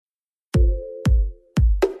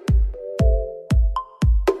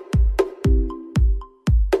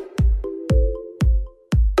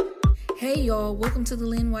Hey y'all, welcome to the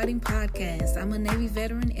Lynn Whiting Podcast. I'm a Navy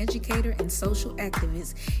veteran, educator, and social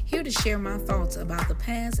activist, here to share my thoughts about the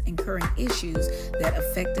past and current issues that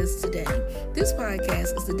affect us today. This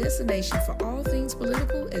podcast is the destination for all things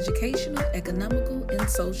political, educational, economical, and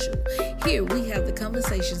social. Here we have the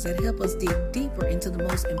conversations that help us dig deeper into the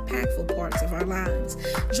most impactful parts of our lives.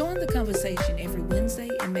 Join the conversation every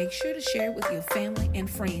Wednesday and make sure to share it with your family and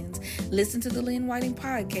friends. Listen to the Lynn Whiting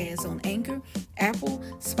Podcast on Anchor, Apple,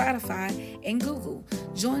 Spotify, and Google.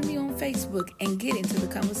 Join me on Facebook and get into the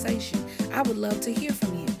conversation. I would love to hear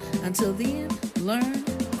from you. Until then, learn,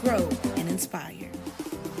 grow, and inspire.